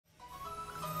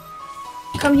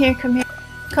Come here, come here.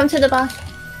 Come to the boss.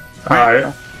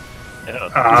 Alright.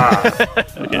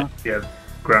 Okay. Yeah,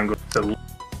 ground goes to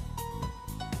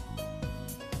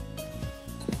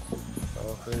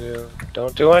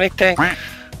Don't do anything.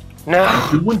 No.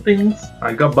 doing things.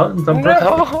 I got buttons. I'm pressing.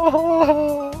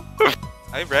 No.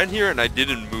 I ran here and I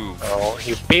didn't move. Oh,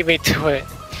 you beat me to it.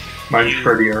 Mine's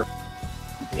prettier.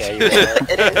 Yeah, you are.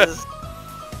 It is.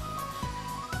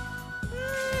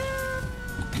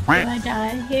 Do I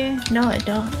die here? No, I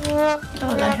don't. Oh,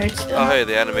 that hurts still. Oh hey,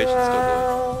 the animation's still going.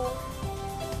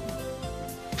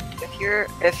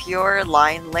 If your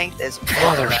line length is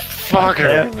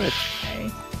Motherfucker.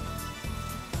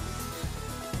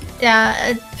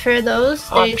 Yeah, for those,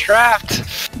 I'm they... trapped.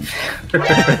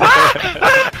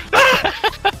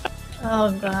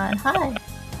 Oh god, hi.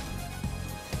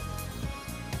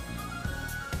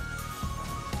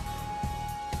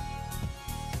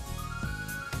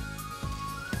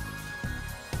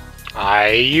 I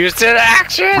used an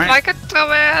action like a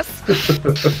dumbass.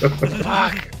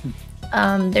 Fuck.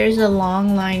 There's a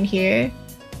long line here.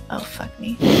 Oh, fuck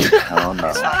me. oh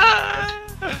no.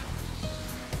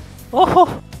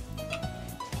 Oh.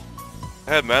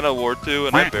 I had mana ward too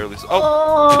and I barely saw.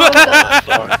 Oh!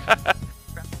 God.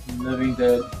 Living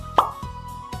Dead.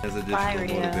 As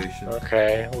additional motivation.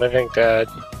 Okay, Living Dead.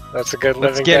 That's a good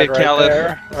Let's Living get Dead it, right Caleb.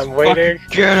 there. I'm waiting.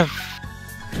 Get him.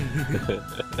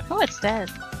 Oh, it's dead.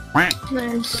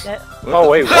 Nice. Oh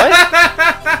wait, what?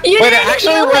 You Wait, it didn't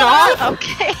actually heal went him? off?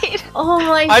 Okay. Oh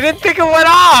my... I didn't think it went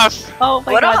off! Oh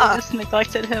my What god, up? I just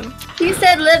neglected him. You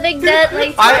said living dead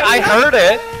like... I heard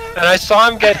it, and I saw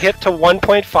him get hit to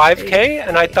 1.5k,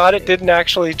 and I thought it didn't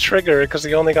actually trigger because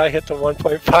he only got hit to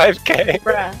 1.5k.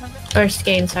 Bruh. Or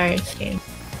Skane, sorry, Skane.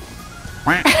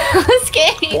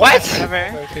 Skane! What?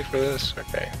 Whatever. Okay for this,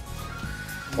 okay.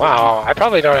 Wow, I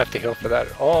probably don't have to heal for that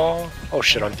at all. Oh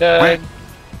shit, I'm dead.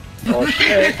 Oh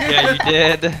shit. Yeah, you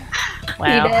did.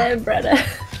 Wow. You did, brother.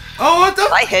 Oh, what the?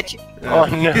 I hit you. Oh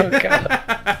no, god.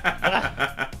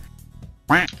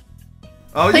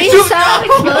 Oh, you Please shoot! stop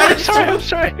I'm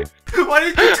sorry. Why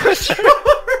did you touch her?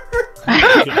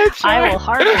 I will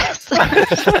harvest.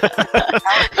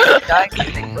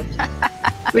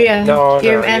 Ria, No,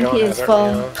 your no, you MP don't is have it,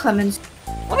 full. Ria. Clemens.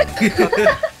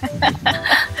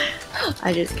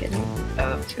 I'm just kidding.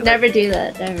 Oh, Never do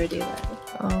that, never do that.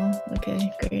 Oh,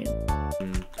 okay, great.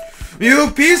 You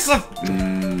piece of.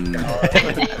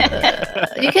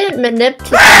 You can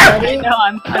manipulate somebody. No,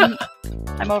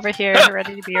 I'm over here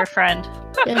ready to be your friend.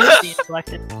 Yeah. Be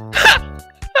selected. I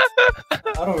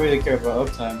don't really care about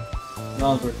uptime. As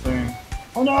long as we're clearing.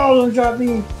 Oh no, don't drop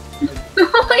me!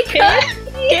 Oh my god!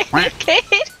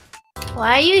 Kate.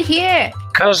 Why are you here?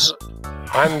 Because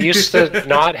I'm used to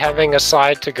not having a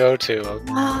side to go to.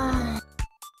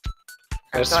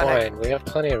 That's Got it. fine, we have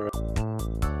plenty of room.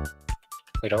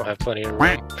 We don't have plenty of room.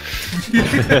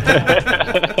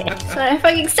 That's what I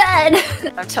fucking said!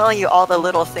 I'm telling you all the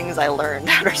little things I learned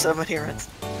after so many runs.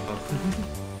 This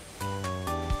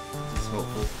is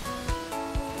helpful.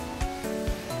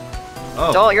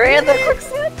 Oh. Don't, you're in the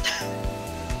quicksand!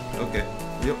 Okay.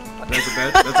 Yep. That's a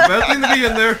bad thing to be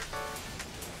in there.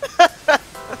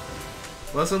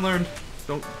 Lesson learned.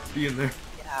 Don't be in there.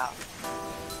 Yeah.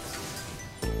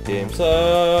 Game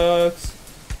sucks.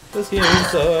 This game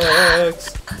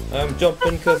sucks. I'm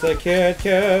jumping because I can't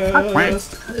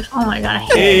cast. Oh my god, I He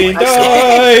hate it. A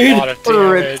died! lot of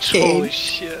damage, holy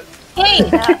shit. Hey!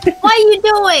 What are you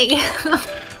doing?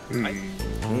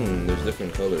 There's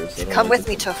different colors. I don't Come like with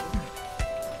me, Tofu.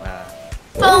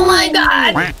 Oh my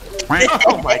god!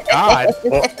 Oh my god.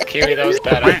 Kiwi, that was a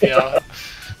bad idea.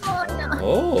 Oh no.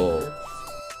 Oh.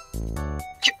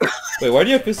 Wait, why do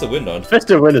you have Fist of Wind on? Fist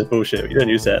of Wind is bullshit. You don't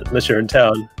use that unless you're in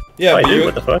town. Yeah, Oh, but you do? you...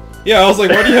 What the fuck? Yeah, I was like,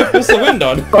 why do you have Fist of Wind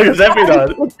on? How long has that been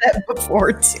on? that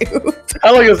before too.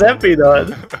 How long has that been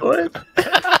on? What?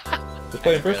 Just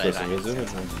playing first person. We'll zoom in.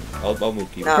 I'll move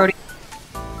Kiwi. No.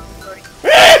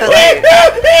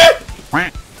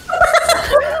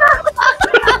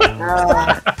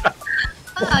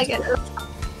 I get it.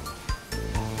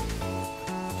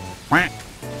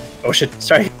 Oh shit,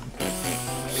 sorry.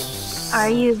 Are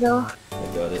you though? I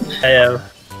got it. I am.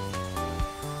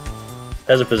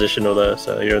 There's a positional though,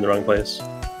 so you're in the wrong place. You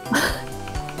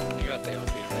got the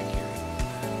LP right here.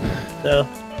 No.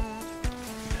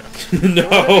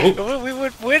 No! We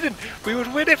would win. We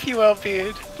would win if you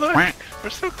LP'd. Look, we're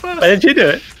so close. Why didn't you do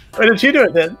it? Why didn't you do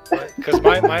it then? Because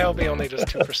my LP only does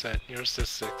 2%. Yours does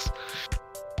 6.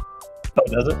 Oh,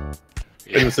 does it?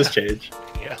 When was this change?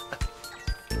 Yeah.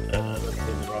 I'm in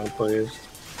the wrong place.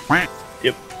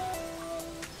 Yep.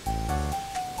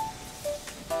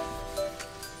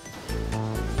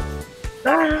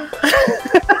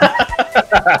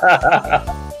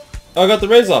 Oh, I got the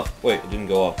raise off. Wait, it didn't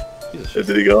go off. Piece of shit.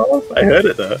 Did he go off? I heard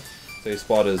it though. Safe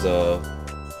spot is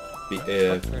B,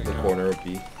 the corner of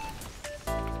B.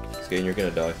 Skane, you're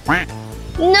gonna die.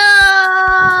 No!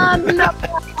 No!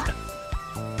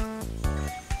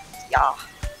 Yeah.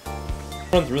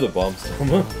 Run through the bombs.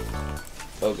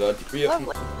 Oh god, free up.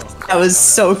 That was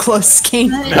so close, Skane.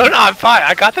 No, I'm fine.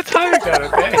 I got the timing down,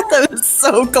 okay? That was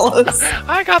so close.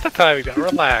 I got the timing down.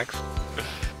 Relax.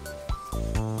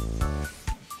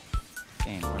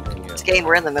 Skane,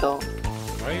 we're in the middle.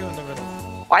 Why are you in the middle?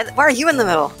 Why are you in the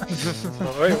middle?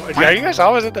 Wait, are you guys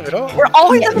always in the middle? We're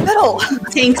always in the middle!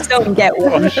 Tanks don't get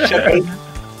one. Oh, shit.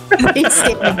 They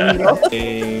stay in the middle.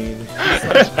 Skane.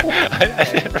 I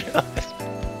didn't realize.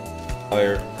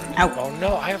 Fire. Ow. Oh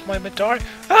no, I have my Midori.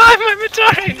 I have my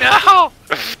Midori now!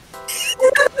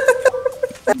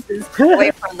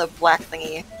 Away from the black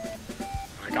thingy.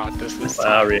 I got this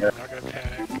Wow, time. yeah. I'm not gonna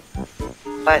panic.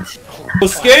 But Oh,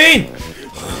 Skane!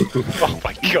 Oh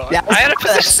my god. That was I had a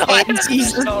position. I had a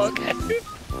Jesus. position, okay.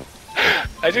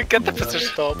 I didn't get the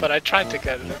position though, but I tried to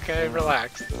get it, okay?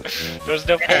 Relax. There's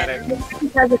no panic.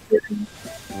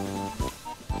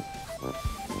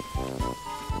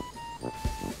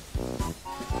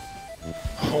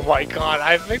 Oh my god,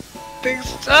 I make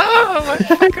things. Oh, my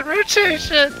fucking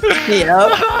rotation!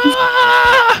 Yep.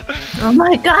 Oh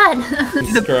my god!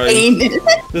 The crying. pain.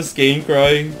 The Skane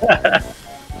crying.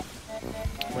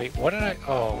 Wait, what did I.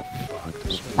 Oh, fuck.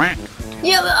 This was...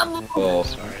 Yeah, Oh.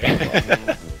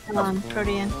 Sorry. come on,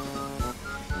 Protean.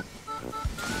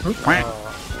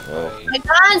 Oh. My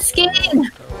god, Skane!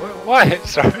 What?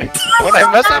 Sorry. When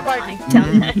I mess up my.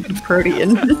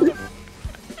 Protean.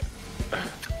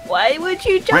 Why would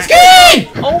you just- Skane!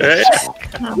 Oh, Hey.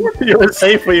 You were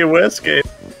safe where you were, Skate.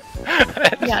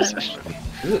 yeah.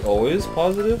 Is it always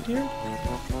positive here?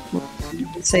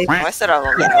 Say, I said I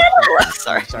was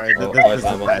sorry. Sorry, Oh, the I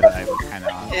side know. I'm kind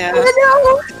of on. Yeah.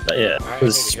 But yeah, Alright, it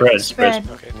was thank you. spread. Spread.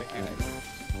 Okay, thank you.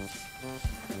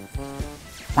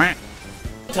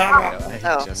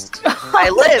 Oh. I just... I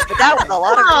lived, but that was a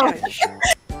lot of damage.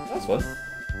 That's fun.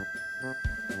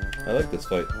 I like this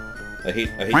fight. I hate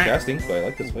casting, but I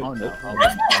like this fight. Oh no.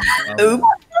 Oop.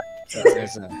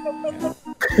 There's a...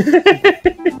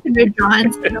 You're drawn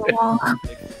to the wall.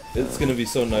 It's gonna be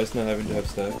so nice not having to have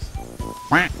stacks.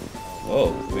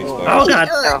 Oh, we expired. Oh god!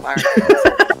 Oh, my-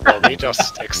 Well, they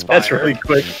just expired. That's really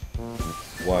quick.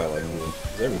 Why I like it.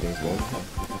 'Cause everything's going.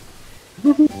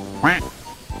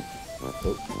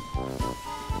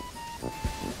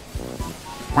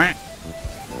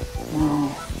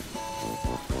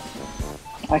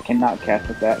 I cannot catch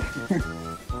with that.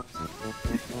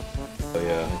 Oh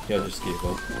yeah, I just gave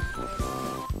up.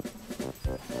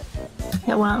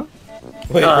 Yeah, well.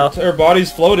 Wait, her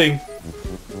body's floating.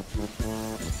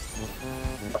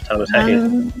 I was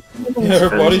hacking. Yeah, her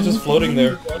body's just floating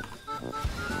there.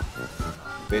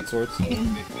 Bait swords.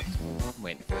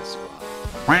 Waiting for this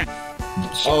squad.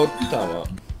 Oh, time out.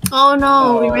 Oh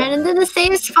no, we ran into the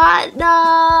same spot. No.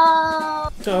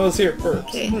 I was here first.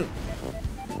 Okay.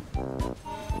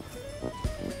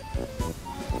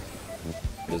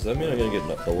 Does that mean I'm gonna get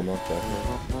double knocked back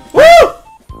now? Woo!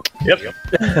 Yep.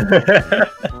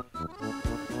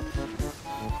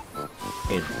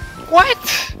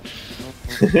 What?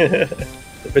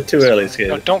 A bit too early, No,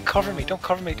 Skate. don't cover me. Don't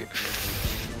cover me. Dude.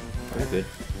 I'm good.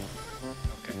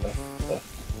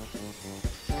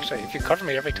 Actually, if you cover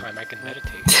me every time, I can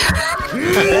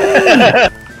meditate.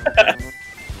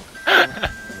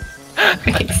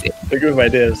 Think of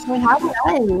ideas. Wait, how did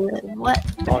I live? What?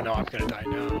 Oh no, I'm gonna die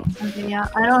now. Okay, yeah,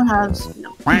 I don't have.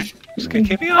 No. Just gonna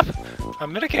keep me up.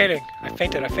 I'm mitigating. I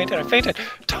fainted. I fainted. I fainted.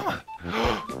 Toma.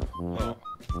 Oh.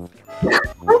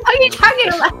 What are you talking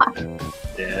about?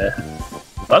 Yeah.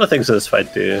 A lot of things in this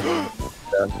fight do.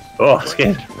 Oh,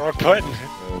 Skate. Wrong button.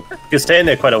 You can stay in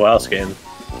there quite a while, Skate.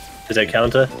 Does that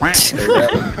counter? There you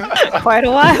go. quite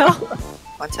a while.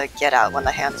 Want to get out when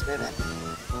the hand's moving.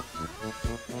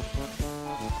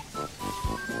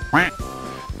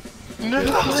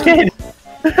 Skate!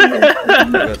 I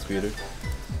got speeder.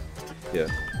 Yeah.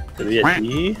 Did we get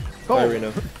D? Bye,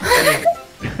 Reno.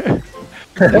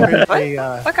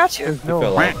 What got you? You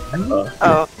fell off.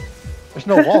 Oh, There's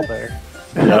no wall there.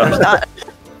 No. there's not.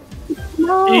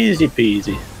 Easy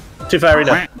peasy. Too far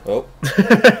enough. Oh.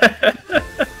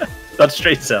 Not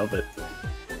straight cell, but.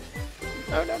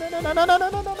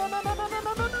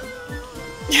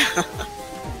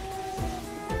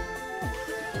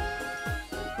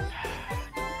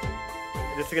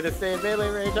 Just gonna stay in melee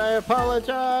range. I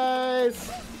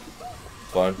apologize.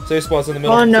 Fine. Safe spots in the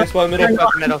middle. Oh, no. Safe spot in the middle.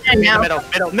 Middle. Now. Middle.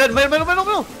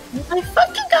 Oh my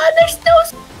fucking god, there's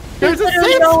no. There's a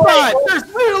safe spot! There's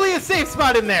literally a safe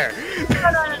spot in there!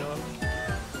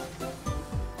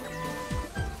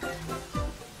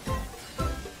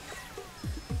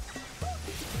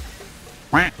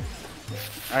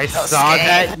 I saw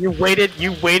that. You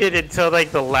waited until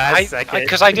like the last second.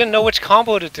 Because I didn't know which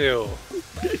combo to do.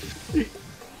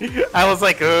 I was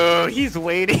like, oh, he's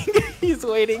waiting. He's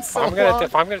waiting so long.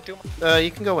 If I'm gonna do.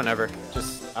 You can go whenever.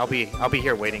 Just I'll be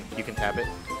here waiting. You can tap it.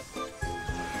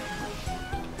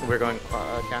 We're going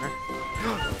counter.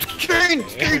 Kane!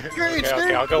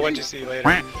 Okay, I'll go when you see later.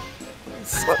 My bad.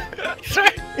 So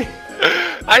safe here.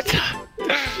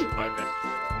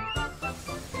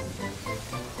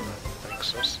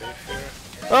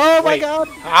 Oh my god!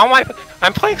 How am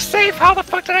I'm playing safe. How the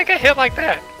fuck did I get hit like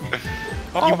that?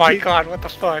 Oh my god! What the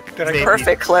fuck did I?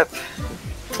 Perfect clip.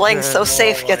 Playing so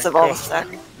safe gets a bonus stack.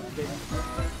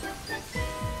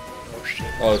 Oh shit!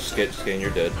 Oh, Skane, you're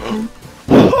dead.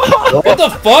 What the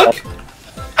fuck?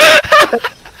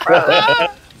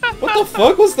 What the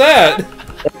fuck was that?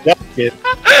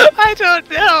 I don't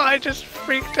know. I just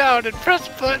freaked out and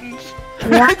pressed buttons.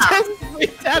 I just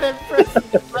freaked out and pressed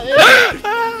buttons.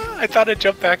 I thought I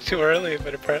jumped back too early,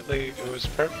 but apparently it was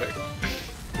perfect.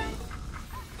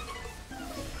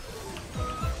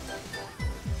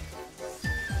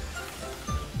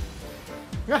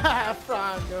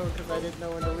 Frog, go, because I didn't know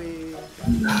when to leave.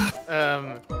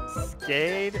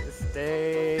 Skade,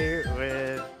 stay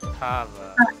with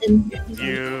Tava.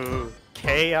 You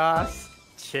chaos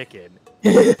chicken.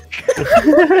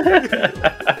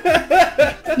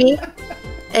 Me?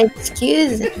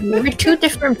 Excuse me, we're two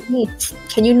different meats.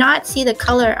 Can you not see the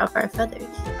color of our feathers?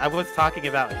 I was talking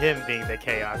about him being the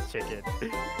chaos chicken.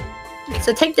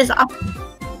 So take this off.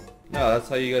 No, that's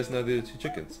how you guys know the two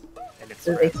chickens. And it's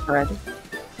So they spread.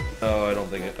 No, I don't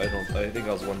think it. I think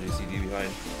I was one GCD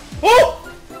behind. Oh!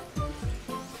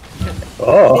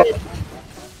 Oh!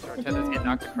 Tortella's getting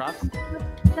knocked across.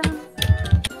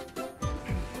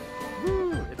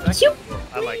 Woo, it's actually cool.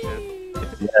 I like this.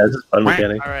 Yeah, this is fun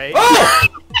mechanic. Alright. Oh!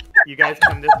 You guys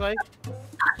come this way?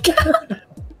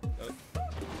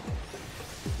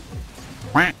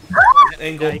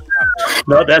 Angle.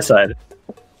 No, that side.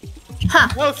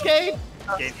 No, Skate!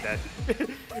 Skate's dead.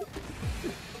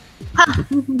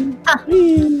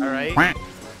 Alright.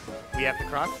 We have to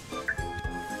cross.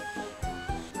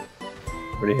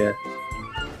 Pretty here.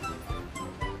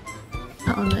 Oh,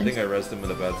 I think I rezzed him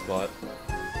in a bad spot.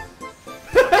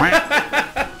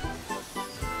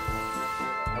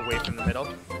 Away from the middle.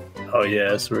 Oh yeah,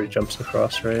 that's where he jumps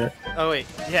across, right? Oh wait,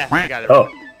 yeah, I got it. Oh.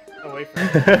 Away from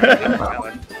the middle.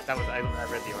 That was I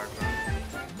read the art wrong.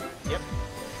 Yep.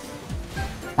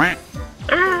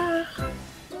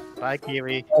 Bye,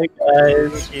 Kiwi. Hi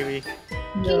guys. Bye, Kiwi.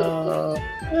 No.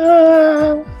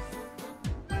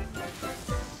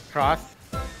 Cross.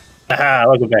 Ah,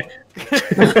 welcome back.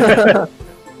 Try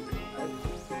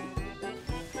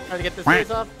to get this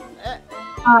face off.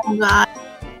 Oh god.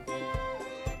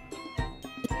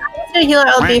 I'm a healer,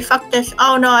 LB. Fuck this.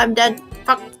 Oh no, I'm dead.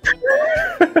 Fuck.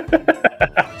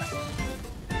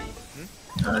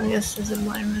 Oh, yes, this is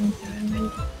my run.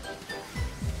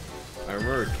 I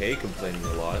remember Kay complaining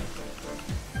a lot.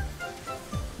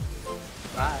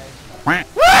 Bye.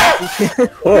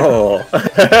 Oh.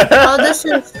 Oh, this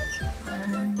is.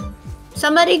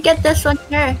 Somebody get this one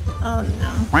here. Oh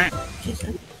no.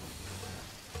 Jesus.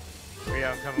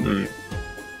 Rio, I'm coming with you.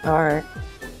 Alright.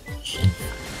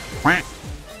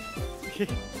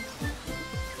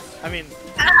 I mean.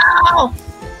 Ow!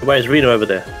 Why is Reno over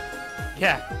there?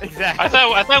 Yeah, exactly.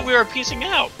 I thought we were piecing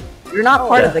out. You're not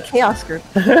part of the chaos group.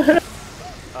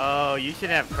 Oh, you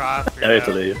should have crossed. I have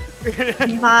to leave.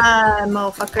 Bye,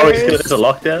 motherfuckers. Oh, it's a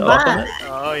lockdown? Bye.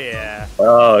 Oh yeah.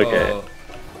 Oh, okay. Oh.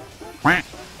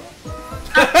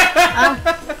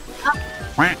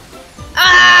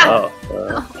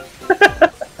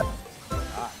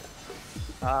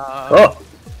 Ah!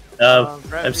 Oh.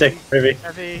 I'm sick. Revy.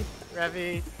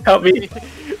 Revy. Help me.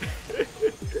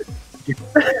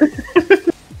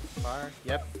 Far.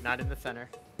 Yep, not in the center.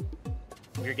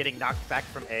 You're getting knocked back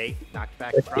from A. Knocked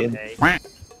back from A.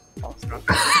 Oh, strong.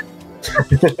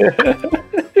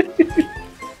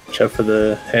 Watch out for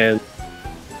the hand.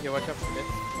 Yeah, watch out for this.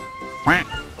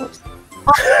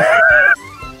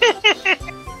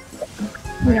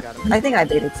 I think I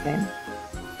baited Stan.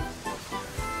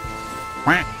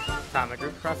 Time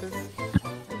group crosses.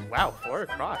 Wow, 4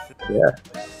 across. Yeah.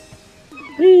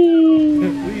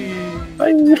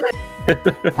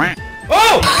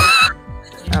 Oh!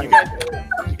 You guys.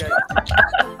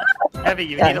 Heavy,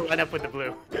 you need to line up with the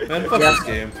blue. Man, fuck this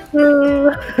game.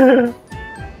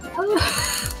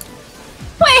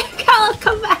 Wait, Callum,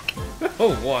 come back.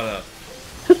 Oh, what up?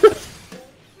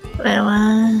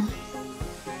 Well,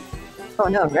 Oh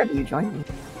no, Red, you joined me.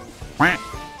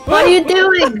 what are you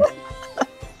doing?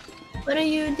 What are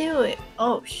you doing?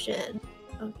 Oh shit.